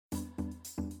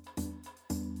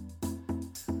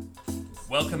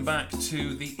Welcome back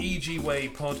to the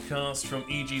IJYI podcast from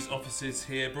EG's offices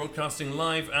here, broadcasting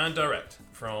live and direct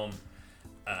from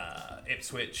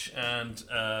Ipswich and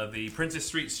the Princess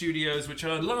Street studios, which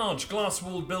are a large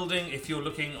glass-walled building. If you're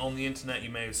looking on the internet, you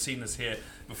may have seen us here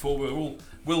before.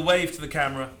 We'll wave to the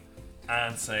camera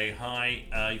and say hi.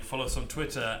 You can follow us on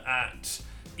Twitter at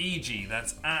EG,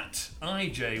 that's at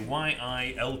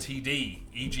IJYI Ltd,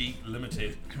 EG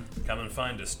Limited. Come and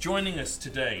find us. Joining us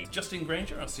today, Justin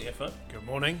Granger, our CFO. Good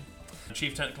morning.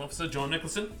 Chief Technical Officer, John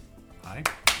Nicholson. Hi.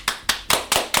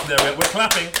 There we're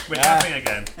clapping. We're clapping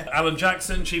again. Alan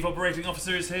Jackson, Chief Operating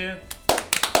Officer, is here.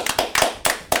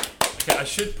 Okay, I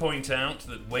should point out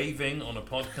that waving on a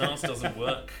podcast doesn't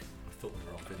work. I thought we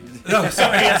were on video. No,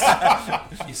 sorry, yes.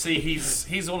 You see,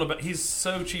 he's all about. He's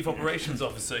so Chief Operations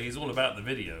Officer. He's all about the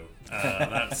video.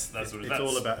 That's what it's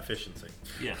all about efficiency.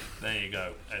 Yeah, there you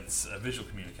go. It's visual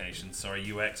communication. Sorry,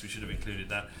 UX. We should have included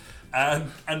that.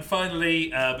 And finally,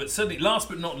 but certainly last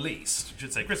but not least, I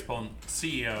should say, Chris Pont,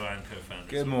 CEO and co-founder.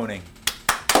 Good morning.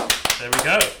 There we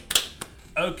go.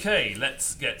 Okay,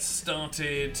 let's get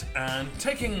started and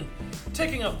taking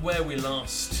up where we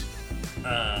left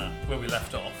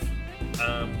off.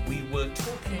 We were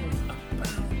talking about.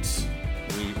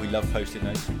 We love post-it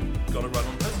notes. Got to run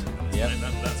on post-it notes. Yeah,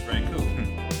 right? That's very cool.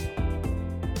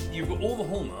 You've got all the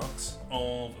hallmarks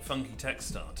of a funky tech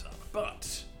startup,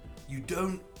 but you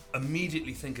don't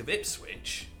immediately think of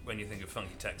Ipswich when you think of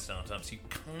funky tech startups. You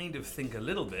kind of think a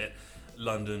little bit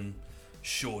London,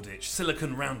 Shoreditch,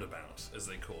 Silicon Roundabout, as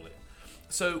they call it.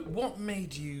 So what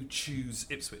made you choose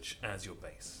Ipswich as your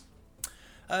base?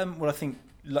 Well, I think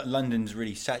London's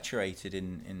really saturated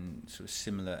in sort of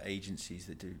similar agencies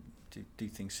that do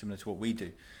things similar to what we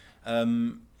do.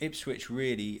 Ipswich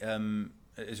really,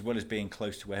 as well as being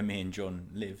close to where me and John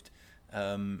lived,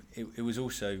 it was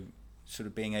also sort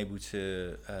of being able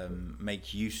to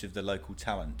make use of the local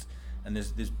talent. And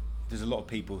there's a lot of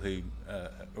people who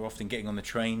are often getting on the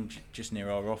train just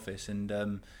near our office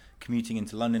and commuting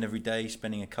into London every day,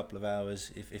 spending a couple of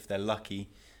hours, if they're lucky,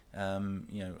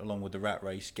 along with the rat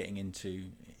race, getting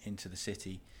into the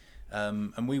city.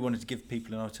 And we wanted to give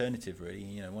people an alternative,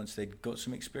 really. Once they'd got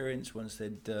some experience, once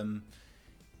they'd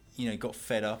got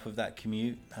fed up of that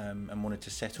commute and wanted to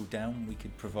settle down, we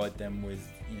could provide them with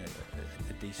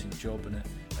a decent job and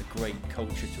a great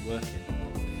culture to work in.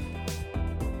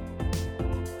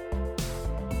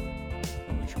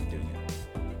 And we should be doing it.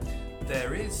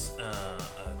 There is a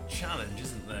challenge,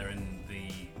 isn't there, in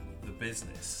the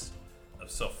business of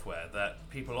software that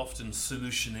people often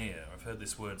solutioneer. I've heard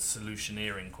this word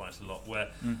solutioneering quite a lot,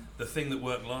 where the thing that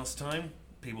worked last time,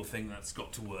 people think that's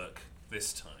got to work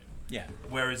this time. Yeah.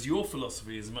 Whereas your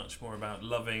philosophy is much more about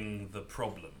loving the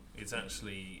problem. It's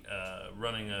actually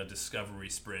running a discovery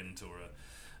sprint or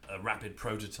a rapid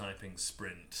prototyping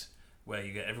sprint where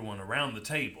you get everyone around the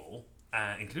table,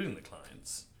 including the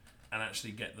clients, and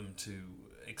actually get them to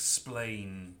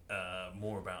explain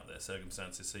more about their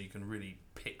circumstances so you can really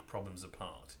pick problems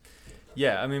apart.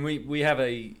 Yeah, I mean, we have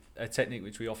a technique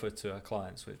which we offer to our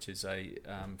clients, which is a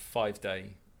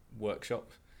 5-day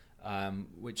workshop.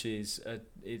 Which is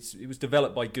it was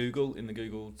developed by Google in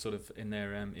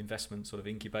their investment sort of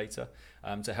incubator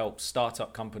to help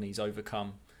startup companies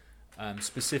overcome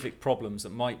specific problems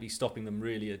that might be stopping them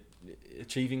really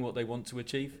achieving what they want to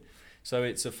achieve. So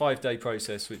it's a 5-day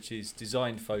process which is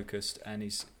design focused and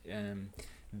is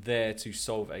there to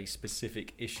solve a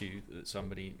specific issue that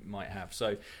somebody might have.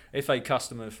 So if a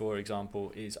customer, for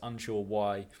example, is unsure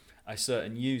why a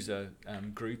certain user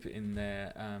group in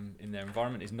their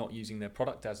environment is not using their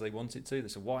product as they want it to.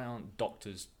 So why aren't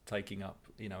doctors taking up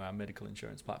our medical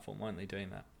insurance platform? Why aren't they doing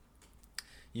that?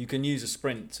 You can use a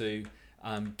sprint to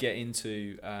get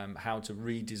into how to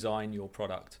redesign your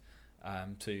product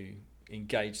to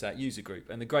engage that user group.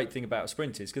 And the great thing about a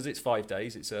sprint is because it's 5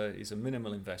 days, it's a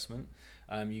minimal investment.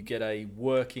 You get a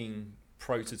working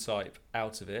prototype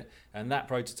out of it, and that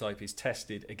prototype is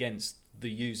tested against the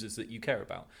users that you care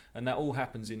about, and that all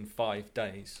happens in 5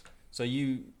 days. So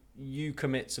you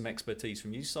commit some expertise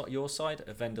from your side.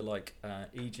 A vendor like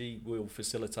EG will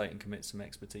facilitate and commit some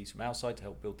expertise from our side to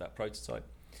help build that prototype,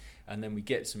 and then we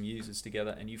get some users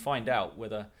together, and you find out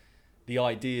whether the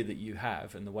idea that you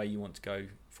have and the way you want to go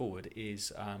forward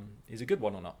is a good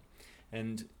one or not.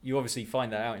 And you obviously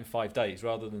find that out in 5 days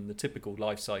rather than the typical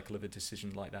life cycle of a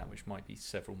decision like that, which might be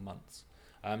several months.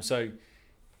 So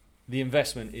the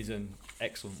investment is an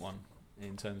excellent one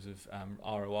in terms of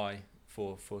ROI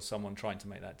for someone trying to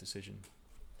make that decision.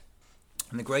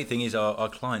 And the great thing is our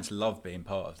clients love being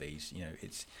part of these.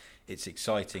 It's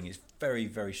exciting. It's very,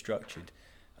 very structured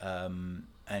and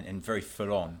very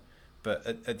full on. But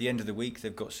at the end of the week,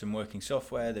 they've got some working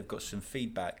software, they've got some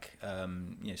feedback,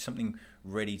 something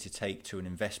ready to take to an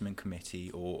investment committee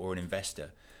or an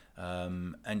investor.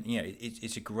 And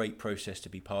it's a great process to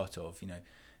be part of.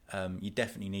 You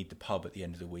definitely need the pub at the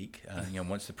end of the week.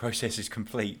 Once the process is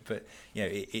complete. But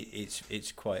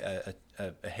it's quite a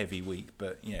heavy week.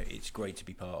 But it's great to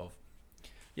be part of.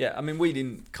 Yeah, I mean, we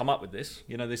didn't come up with this.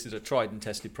 This is a tried and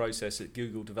tested process that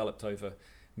Google developed over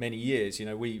many years.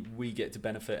 We get to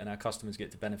benefit, and our customers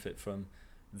get to benefit from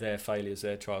their failures,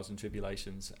 their trials and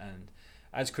tribulations. And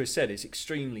as Chris said, it's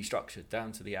extremely structured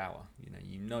down to the hour.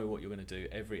 You know what you're going to do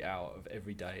every hour of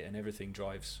every day, and everything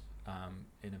drives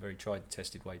in a very tried and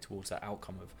tested way towards that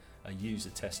outcome of a user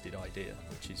tested idea,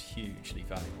 which is hugely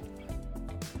valuable.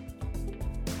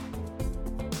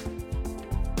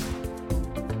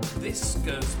 This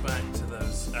goes back to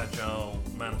those agile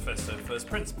manifesto first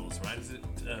principles, right? Is it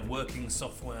working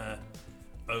software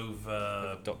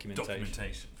over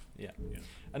documentation? Yeah.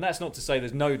 And that's not to say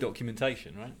there's no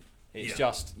documentation, right? It's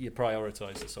just you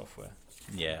prioritise the software.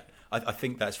 Yeah, I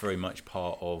think that's very much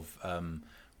part of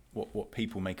what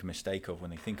people make a mistake of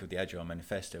when they think of the Agile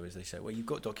Manifesto is they say, well, you've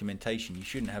got documentation. You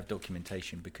shouldn't have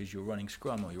documentation because you're running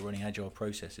Scrum or you're running Agile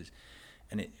processes.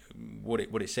 And what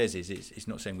it says is it's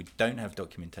not saying we don't have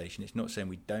documentation. It's not saying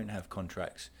we don't have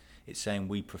contracts. It's saying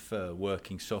we prefer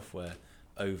working software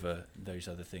over those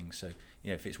other things. So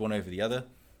if it's one over the other,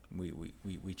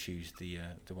 we choose the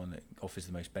one that offers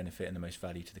the most benefit and the most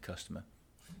value to the customer.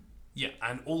 Yeah,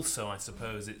 and also I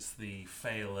suppose it's the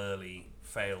fail early,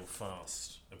 fail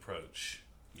fast approach.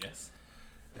 Yes.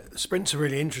 Sprints are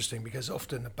really interesting because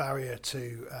often a barrier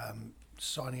to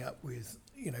signing up with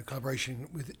collaboration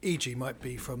with EG might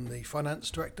be from the finance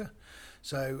director.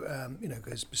 So,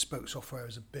 because bespoke software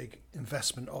is a big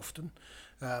investment often.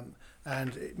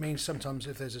 And it means sometimes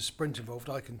if there's a sprint involved,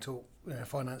 I can talk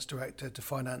finance director to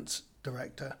finance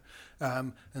director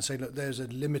and say, look, there's a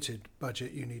limited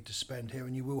budget you need to spend here,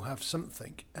 and you will have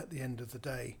something at the end of the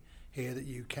day here that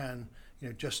you can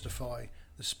justify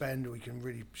the spend, or we can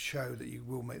really show that you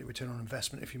will make the return on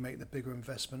investment if you make the bigger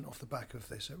investment off the back of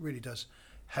this. It really does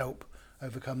help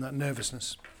overcome that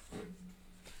nervousness.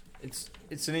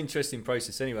 It's an interesting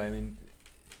process anyway. I mean,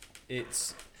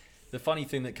 it's the funny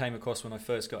thing that came across when I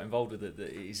first got involved with it, that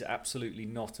it is absolutely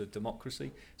not a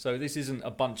democracy. So this isn't a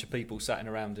bunch of people sitting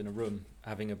around in a room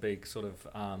having a big sort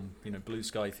of blue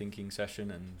sky thinking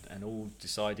session and all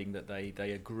deciding that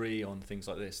they agree on things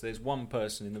like this. There's one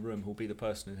person in the room who'll be the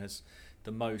person who has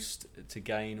the most to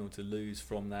gain or to lose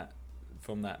from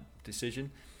that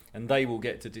decision, and they will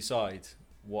get to decide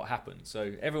what happens.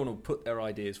 So everyone will put their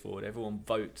ideas forward, everyone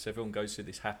votes, everyone goes through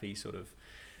this happy sort of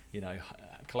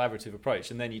collaborative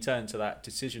approach, and then you turn to that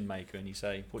decision maker and you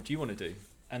say, what do you want to do?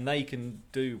 And they can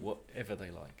do whatever they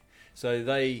like. So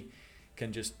they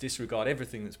can just disregard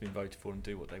everything that's been voted for and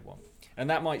do what they want. And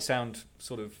that might sound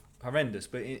sort of horrendous,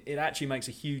 but it actually makes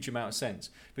a huge amount of sense,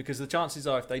 because the chances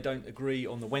are if they don't agree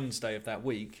on the Wednesday of that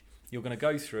week, you're going to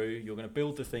go through, you're going to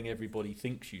build the thing everybody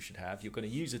thinks you should have, you're going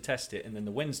to user test it, and then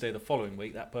the Wednesday of the following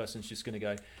week, that person's just going to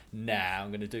go, nah, I'm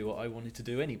going to do what I wanted to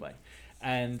do anyway.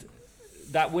 And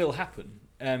that will happen.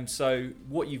 So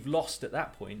what you've lost at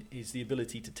that point is the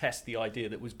ability to test the idea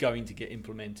that was going to get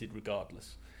implemented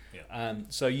regardless. Yeah.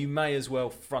 So you may as well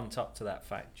front up to that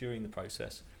fact during the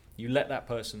process. You let that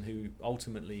person who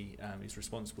ultimately is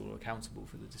responsible or accountable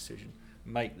for the decision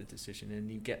make the decision, and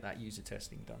you get that user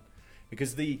testing done.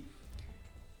 Because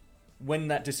when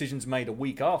that decision's made a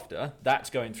week after,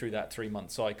 that's going through that 3-month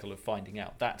cycle of finding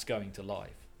out. That's going to live.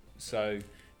 So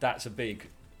that's a big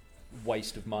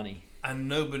waste of money. And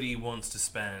nobody wants to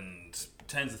spend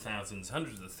tens of thousands,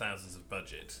 hundreds of thousands of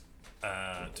budget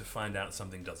to find out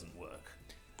something doesn't work.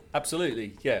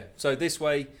 Absolutely, yeah. So this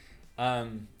way,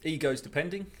 egos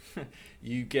depending,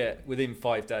 you get within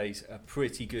 5 days a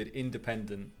pretty good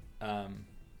independent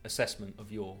assessment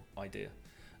of your idea.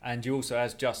 And you also,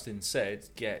 as Justin said,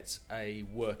 get a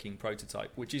working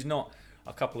prototype, which is not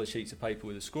a couple of sheets of paper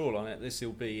with a scroll on it. This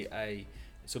will be a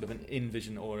sort of an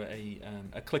InVision or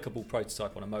a clickable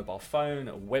prototype on a mobile phone,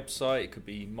 a website. It could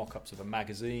be mock-ups of a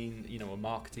magazine, a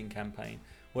marketing campaign.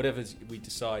 Whatever we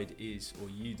decide is, or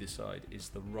you decide, is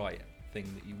the right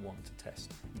thing that you want to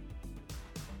test.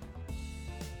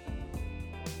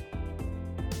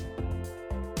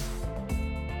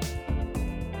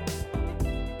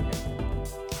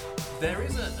 There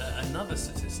is another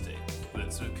statistic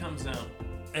that sort of comes out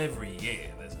every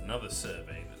year. There's another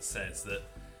survey that says that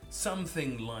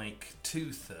something like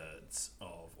 2/3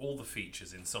 of all the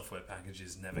features in software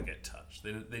packages never get touched.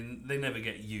 They never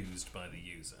get used by the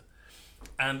user.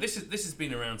 And this has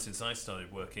been around since I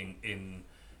started working in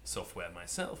software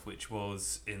myself, which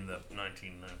was in the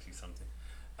 1990 something.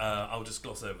 I'll just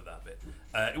gloss over that bit.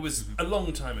 It was a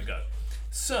long time ago.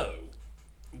 So,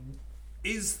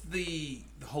 is the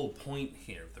whole point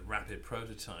here of the rapid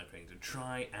prototyping to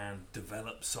try and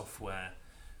develop software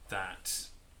that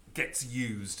gets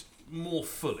used more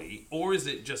fully, or is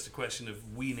it just a question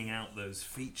of weaning out those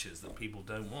features that people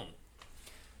don't want?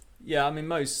 Yeah, I mean,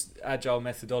 most agile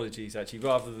methodologies actually,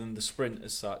 rather than the sprint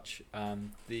as such,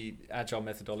 the agile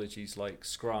methodologies like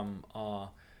Scrum are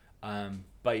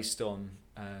based on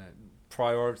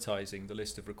prioritizing the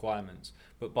list of requirements.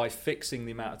 But by fixing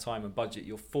the amount of time and budget,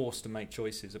 you're forced to make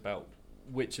choices about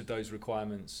which of those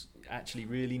requirements actually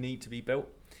really need to be built.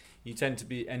 You tend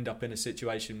to end up in a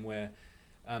situation where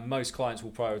most clients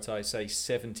will prioritize, say,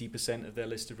 70% of their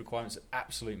list of requirements as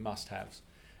absolute must-haves.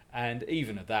 And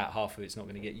even at that, half of it's not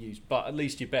going to get used. But at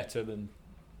least you're better than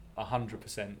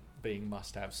 100% being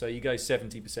must-have. So you go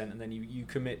 70% and then you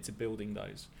commit to building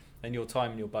those. And your time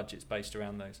and your budget's based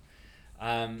around those.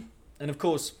 And of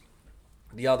course,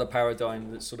 the other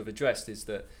paradigm that's sort of addressed is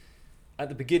that at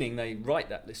the beginning they write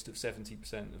that list of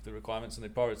 70% of the requirements and they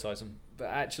prioritize them. But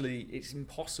actually, it's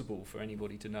impossible for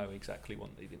anybody to know exactly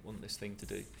what they want this thing to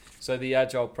do. So the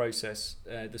agile process,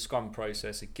 the Scrum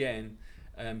process, again,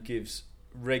 gives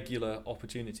regular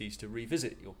opportunities to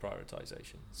revisit your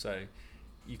prioritization. So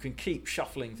you can keep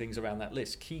shuffling things around that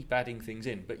list, keep adding things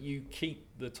in, but you keep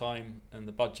the time and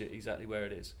the budget exactly where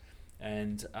it is.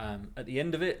 And at the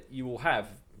end of it, you will have,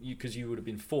 because you would have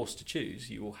been forced to choose,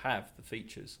 you will have the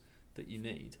features that you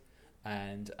need.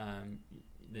 And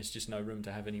there's just no room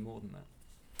to have any more than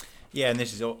that. Yeah, and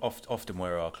this is often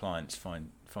where our clients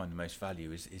find the most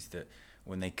value is that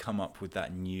when they come up with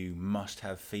that new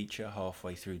must-have feature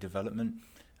halfway through development,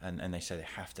 and they say they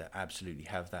have to absolutely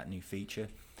have that new feature,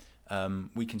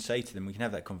 we can say to them, we can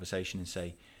have that conversation and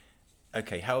say,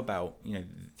 okay, how about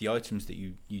the items that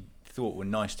you thought were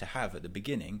nice to have at the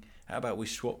beginning, how about we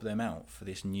swap them out for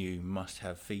this new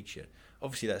must-have feature?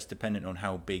 Obviously, that's dependent on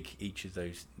how big each of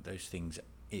those things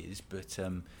is, but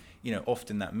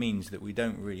often that means that we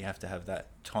don't really have to have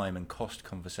that time and cost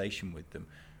conversation with them.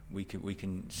 We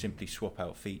can simply swap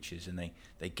out features and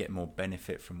they get more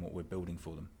benefit from what we're building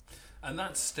for them. And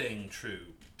that's staying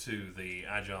true to the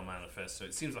Agile Manifesto.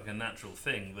 It seems like a natural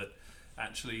thing that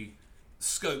actually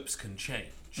scopes can change,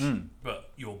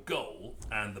 but your goal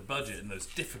and the budget and those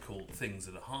difficult things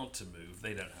that are hard to move,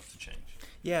 they don't have to change.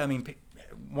 Yeah, I mean,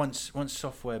 once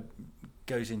software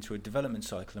goes into a development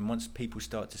cycle and once people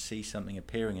start to see something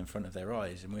appearing in front of their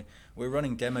eyes, and we're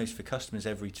running demos for customers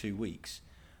every 2 weeks,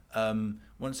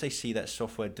 once they see that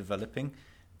software developing,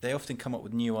 they often come up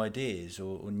with new ideas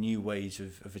or new ways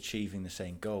of achieving the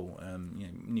same goal,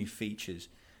 new features.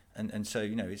 And so,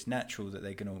 it's natural that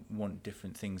they're going to want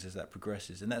different things as that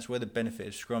progresses. And that's where the benefit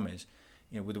of Scrum is.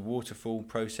 With a waterfall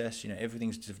process,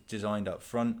 everything's designed up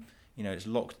front, it's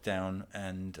locked down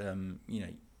and,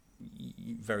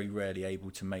 you're very rarely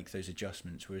able to make those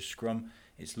adjustments. Whereas Scrum,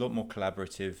 it's a lot more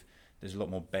collaborative. There's a lot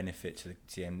more benefit to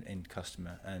the end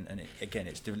customer. And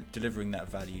it's delivering that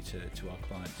value to our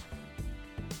clients.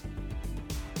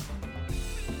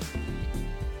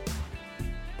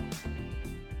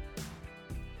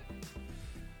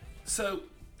 So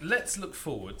let's look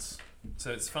forwards.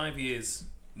 So it's 5 years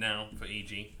now for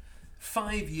EG.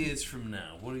 5 years from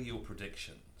now, what are your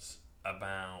predictions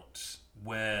about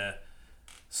where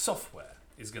software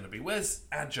is going to be? Where's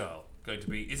Agile going to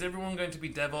be? Is everyone going to be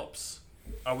DevOps?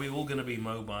 Are we all going to be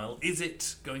mobile? Is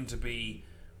it going to be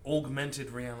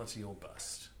augmented reality or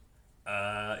bust?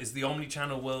 Is the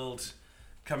omni-channel world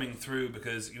coming through?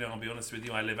 Because, I'll be honest with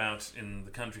you, I live out in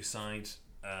the countryside,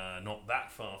 not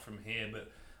that far from here, but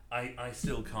I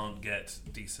still can't get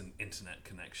decent internet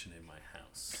connection in my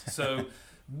house. So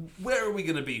where are we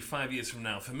going to be 5 years from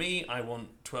now? For me, I want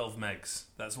 12 megs.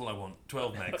 That's all I want,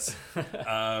 12 megs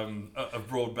of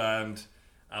broadband.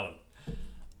 Alan?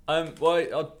 Well,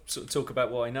 I'll sort of talk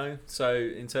about what I know. So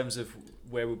in terms of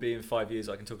where we'll be in 5 years,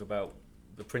 I can talk about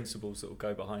the principles that will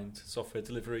go behind software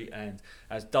delivery. And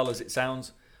as dull as it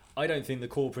sounds, I don't think the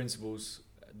core principles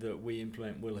that we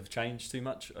implement will have changed too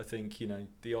much. I think,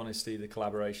 the honesty, the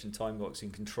collaboration, time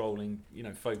boxing, controlling,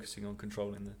 focusing on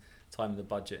controlling the time and the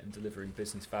budget and delivering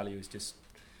business value is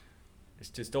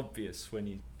just obvious when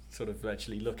you sort of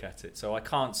actually look at it. So I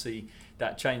can't see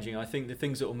that changing. I think the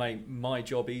things that will make my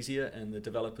job easier and the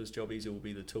developer's job easier will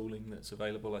be the tooling that's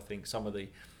available. I think some of the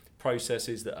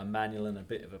processes that are manual and a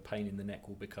bit of a pain in the neck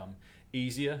will become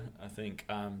easier. I think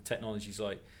technologies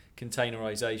like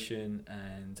containerization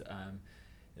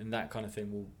and that kind of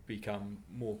thing will become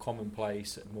more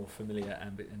commonplace, more familiar,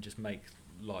 and just make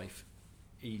life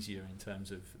easier in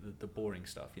terms of the boring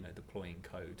stuff, deploying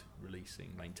code,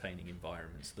 releasing, maintaining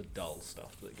environments, the dull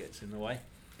stuff that gets in the way.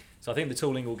 So I think the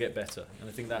tooling will get better, and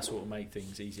I think that's what will make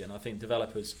things easier. And I think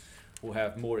developers will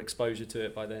have more exposure to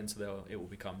it by then, so it will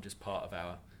become just part of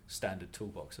our standard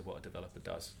toolbox of what a developer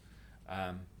does.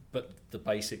 But the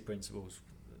basic principles,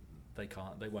 they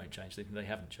won't change. They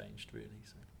haven't changed really.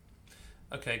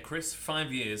 So. Okay, Chris,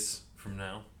 5 years from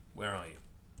now, where are you?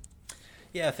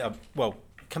 Yeah, well,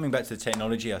 coming back to the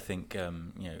technology, I think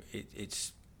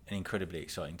it's an incredibly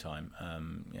exciting time.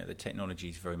 The technology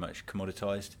is very much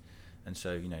commoditized, and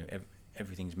so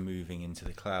everything's moving into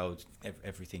the cloud.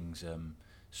 Everything's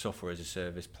software as a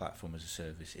service, platform as a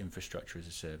service, infrastructure as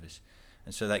a service,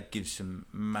 and so that gives some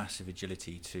massive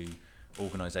agility to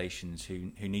organisations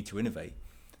who need to innovate.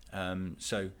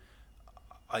 So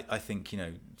I think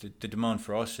the demand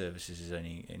for our services is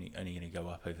only going to go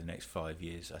up over the next 5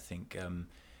 years. I think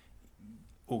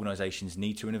organisations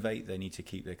need to innovate. They need to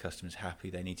keep their customers happy.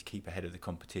 They need to keep ahead of the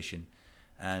competition,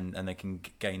 and they can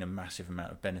gain a massive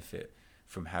amount of benefit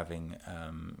from having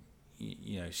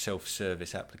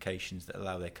self-service applications that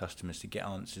allow their customers to get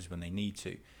answers when they need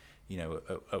to.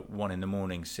 At 1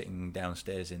 a.m, sitting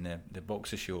downstairs in their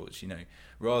boxer shorts,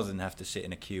 rather than have to sit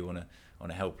in a queue on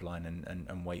a helpline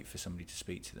and wait for somebody to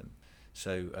speak to them.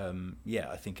 So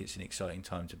I think it's an exciting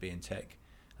time to be in tech.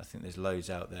 I think there's loads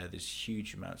out there. There's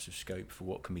huge amounts of scope for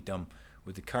what can be done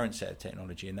with the current set of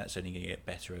technology, and that's only going to get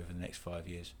better over the next 5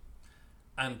 years.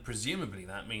 And presumably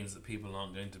that means that people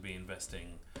aren't going to be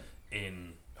investing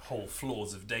in whole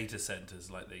floors of data centers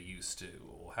like they used to,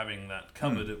 or having that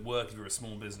cupboard at work if you're a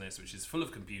small business which is full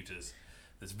of computers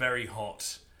that's very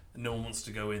hot. No one wants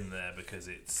to go in there because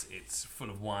it's full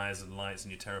of wires and lights,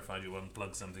 and you're terrified you'll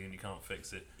unplug something and you can't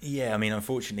fix it. Yeah, I mean,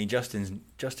 unfortunately,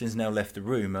 Justin's now left the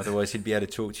room. Otherwise, he'd be able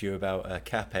to talk to you about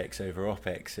capex over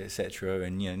opex, etc.,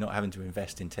 and not having to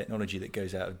invest in technology that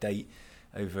goes out of date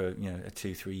over a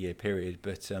 2-3 year period.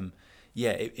 But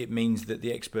it means that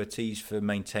the expertise for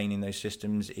maintaining those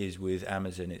systems is with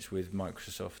Amazon, it's with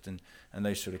Microsoft, and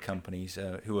those sort of companies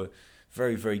who are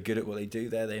very, very good at what they do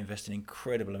there. They invest an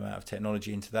incredible amount of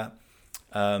technology into that.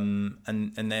 And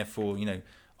therefore,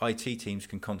 IT teams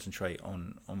can concentrate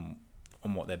on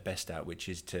what they're best at, which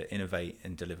is to innovate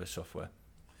and deliver software.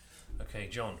 Okay,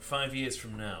 John, 5 years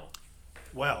from now.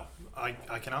 Well,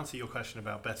 I can answer your question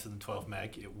about better than 12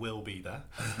 meg. It will be there.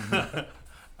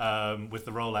 With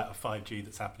the rollout of 5G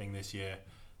that's happening this year,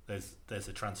 there's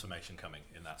a transformation coming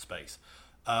in that space.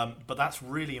 But that's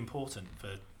really important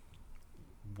for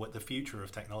what the future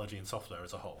of technology and software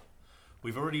as a whole.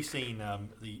 We've already seen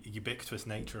the ubiquitous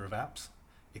nature of apps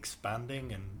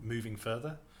expanding and moving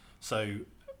further. So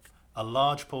a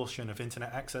large portion of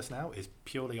internet access now is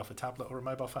purely off a tablet or a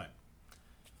mobile phone.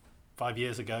 5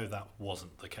 years ago, that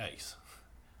wasn't the case.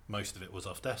 Most of it was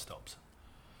off desktops.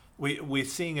 We're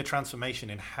seeing a transformation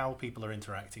in how people are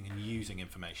interacting and using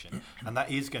information, and that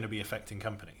is going to be affecting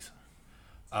companies.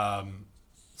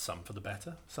 Some for the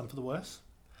better, some for the worse.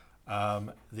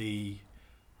 The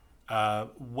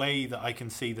way that I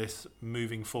can see this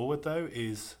moving forward, though,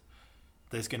 is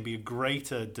there's going to be a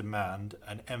greater demand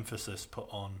and emphasis put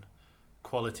on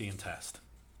quality and test,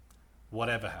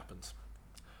 whatever happens.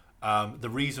 The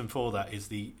reason for that is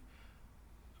the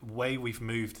way we've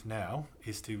moved now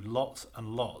is to lots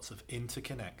and lots of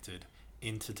interconnected,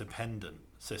 interdependent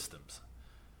systems.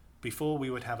 Before, we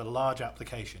would have a large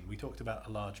application. We talked about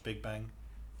a large Big Bang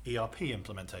ERP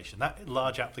implementation. That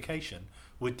large application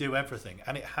would do everything,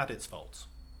 and it had its faults.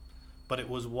 But it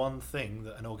was one thing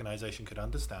that an organization could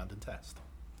understand and test.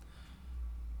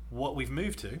 What we've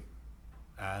moved to,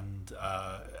 and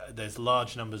there's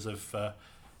large numbers of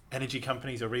energy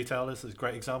companies or retailers, is a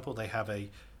great example. They have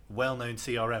a well-known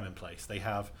CRM in place. They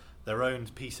have their own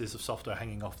pieces of software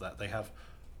hanging off that. They have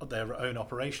their own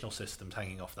operational systems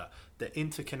hanging off that. They're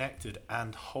interconnected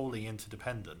and wholly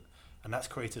interdependent, and that's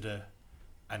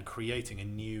creating a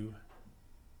new,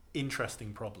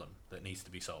 interesting problem that needs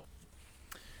to be solved.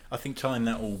 I think tying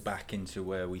that all back into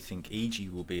where we think EG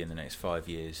will be in the next 5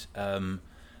 years.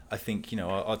 I think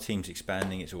our team's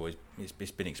expanding.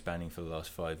 It's been expanding for the last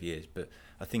 5 years, but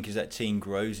I think as that team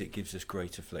grows, it gives us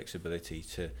greater flexibility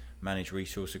to manage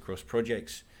resource across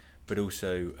projects, but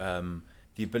also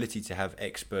the ability to have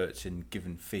experts in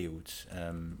given fields.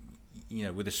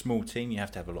 With a small team, you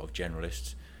have to have a lot of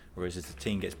generalists, whereas as the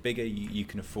team gets bigger, you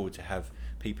can afford to have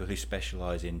people who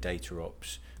specialise in data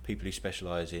ops, people who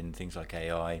specialise in things like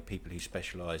AI, people who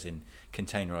specialise in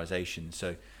containerisation.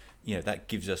 So that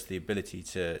gives us the ability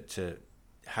to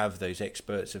have those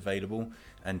experts available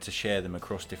and to share them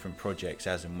across different projects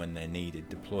as and when they're needed,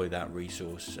 deploy that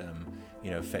resource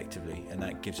effectively, and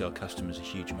that gives our customers a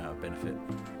huge amount of benefit.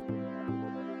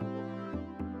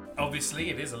 Obviously,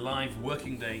 it is a live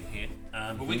working day here,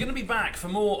 but we're going to be back for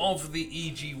more of the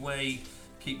IJYI.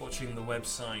 Keep watching the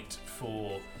website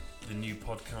for the new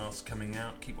podcast coming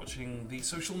out. Keep watching the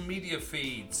social media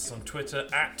feeds on Twitter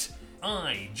at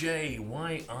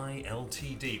IJYI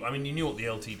LTD. I mean, you knew what the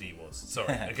LTD was.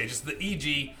 Sorry. Okay, just the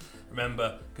EG.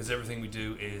 Remember, because everything we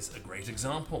do is a great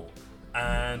example.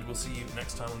 And we'll see you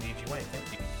next time on the IJYI.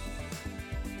 Thank you.